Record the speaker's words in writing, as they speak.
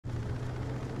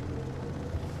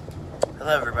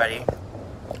Hello everybody.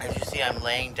 As you see, I'm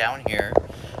laying down here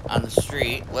on the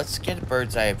street. Let's get a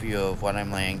bird's eye view of what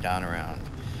I'm laying down around.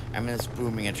 I'm in this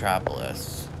booming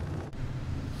metropolis.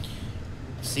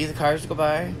 See the cars go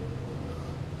by?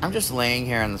 I'm just laying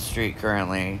here on the street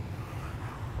currently,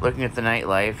 looking at the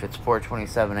nightlife. It's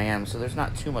 4:27 a.m., so there's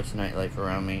not too much nightlife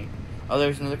around me. Oh,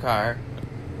 there's another car.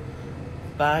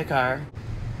 Bye, car.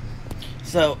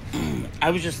 So, I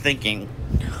was just thinking,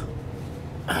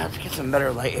 let's get some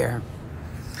better light here.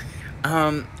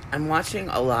 I'm watching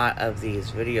a lot of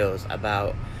these videos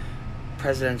about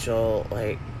presidential,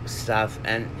 stuff,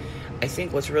 and I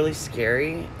think what's really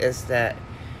scary is that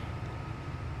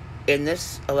in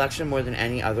this election, more than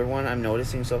any other one I'm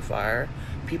noticing so far,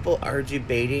 people are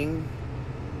debating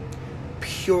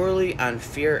purely on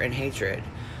fear and hatred.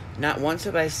 Not once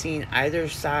have I seen either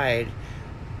side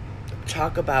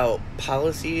talk about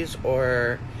policies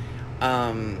or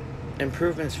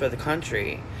improvements for the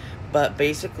country, but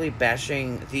basically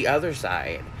bashing the other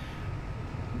side.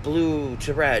 Blue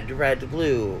to red, red to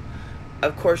blue.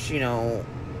 Of course, I'm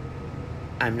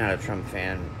not a Trump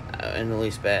fan in the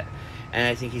least bit, and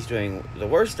I think he's doing the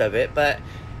worst of it, but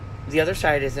the other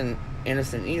side isn't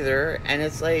innocent either, and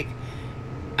it's like,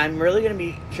 I'm really going to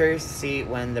be curious to see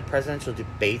when the presidential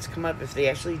debates come up, if they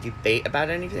actually debate about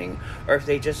anything, or if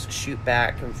they just shoot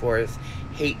back and forth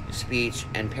hate speech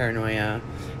and paranoia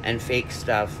and fake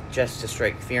stuff just to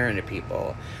strike fear into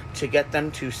people, to get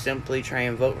them to simply try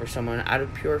and vote for someone out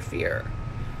of pure fear.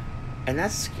 And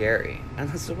that's scary. And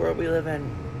that's the world we live in.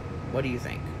 What do you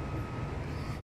think?